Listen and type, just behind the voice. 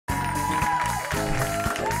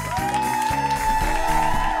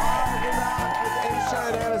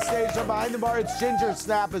behind the bar, it's Ginger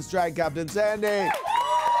Snap as drag captain Sandy.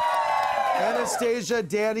 Anastasia,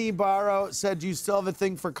 Danny Barrow said, do you still have a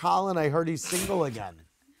thing for Colin? I heard he's single again.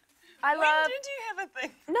 When did you have a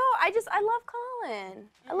thing? No, I love Colin.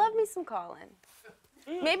 I love me some Colin.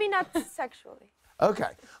 Maybe not sexually. Okay,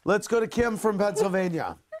 let's go to Kim from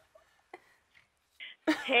Pennsylvania.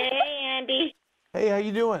 Hey, Andy. Hey, how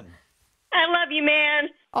you doing? I love you, man.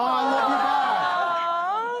 Oh,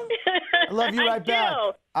 I love you back. I love you right back.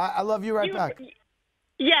 I love you right back.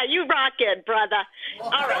 Yeah, you rock it, brother.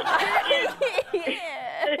 All right.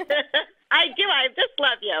 I do. I just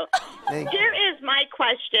love you. Here is my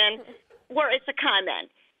question, or it's a comment.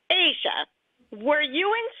 Asia, were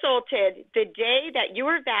you insulted the day that you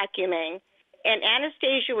were vacuuming and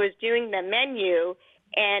Anastasia was doing the menu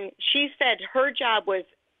and she said her job was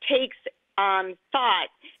takes thought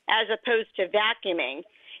as opposed to vacuuming,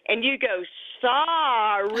 and you go,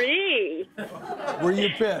 sorry. Were you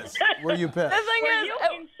pissed? Were you pissed? The thing is, you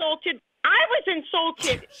insulted? I was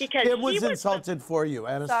insulted because Kim was insulted for you.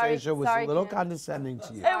 Anastasia was a little condescending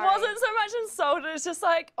to you. It wasn't so much insulted, it's just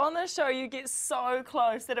like on the show you get so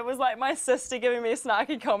close that it was like my sister giving me a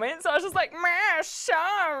snarky comment, so I was just like, meh,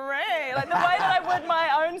 sorry. Like the way that I would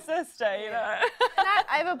my own sister, you know.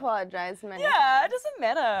 I've apologized many times. Yeah, it doesn't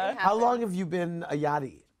matter. How long have you been a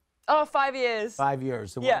yachty? Oh, 5 years. 5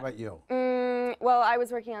 years. And what about you? Well, I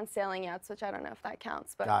was working on sailing yachts, which I don't know if that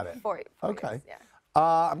counts, but Got it. 4 Okay. years, yeah.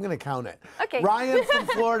 I'm going to count it. Okay. Ryan from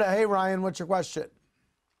Florida. Hey, Ryan, what's your question?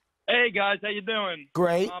 Hey, guys. How you doing?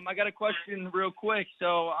 Great. I got a question real quick.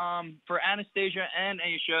 So, for Anastasia and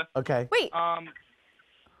Aisha. Okay. Wait.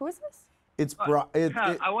 Who is this? It's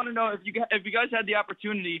I want to know if you guys had the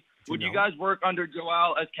opportunity, would you guys work under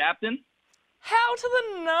Joelle as captain? How to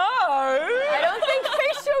the no? I don't think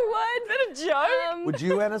Aisha would. Is that a joke? Would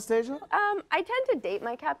you, Anastasia? I tend to date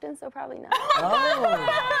my captain, so probably not.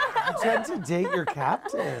 Oh, you tend to date your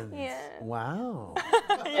captains. Yeah. Wow.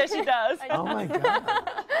 Yeah, she does. Oh my God.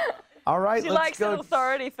 All right, She let's likes go. an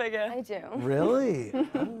authority figure. I do. Really?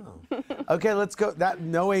 Oh. Okay, let's go. That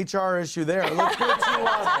no HR issue there. Let's go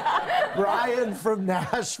to Brian from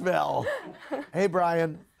Nashville. Hey,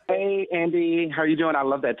 Brian. Hey, Andy. How are you doing? I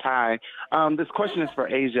love that tie. This question is for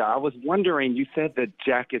Asia. I was wondering, you said that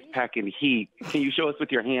Jack is packing heat. Can you show us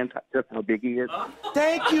with your hands just how big he is?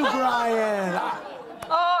 Thank you, Brian.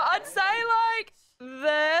 Oh, I'd say like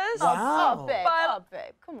this. Wow. Oh, babe. But- Oh,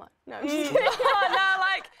 babe. Come on. No, I'm just kidding. No,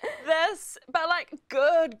 like this, but like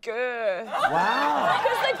good girth. Wow.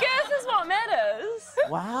 Because the girth is what matters.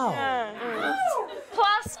 Wow. Yeah.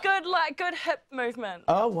 Plus good hip movement.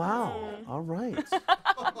 Oh, wow. All right.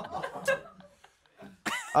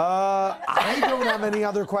 I don't have any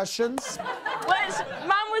other questions. Which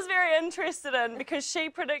Mum was very interested in because she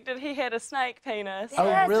predicted he had a snake penis.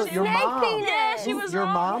 Oh, really? Your mom? Yeah, she was Your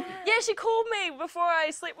wrong. mom? Yeah, she called me before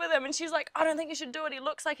I slept with him and she's like, I don't think you should do it. He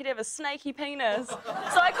looks like he'd have a snaky penis. So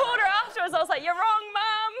I called her afterwards. I was like, you're wrong,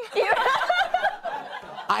 Mum.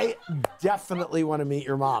 I definitely want to meet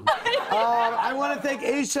your mom. I want to thank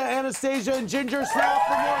Aisha, Anastasia, and Ginger Snap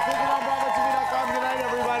for more. Click it on BravoTV.com. Good night,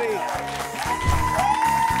 everybody.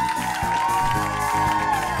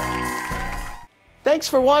 Thanks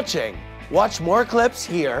for watching. Watch more clips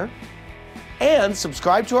here and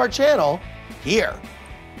subscribe to our channel here.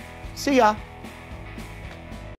 See ya.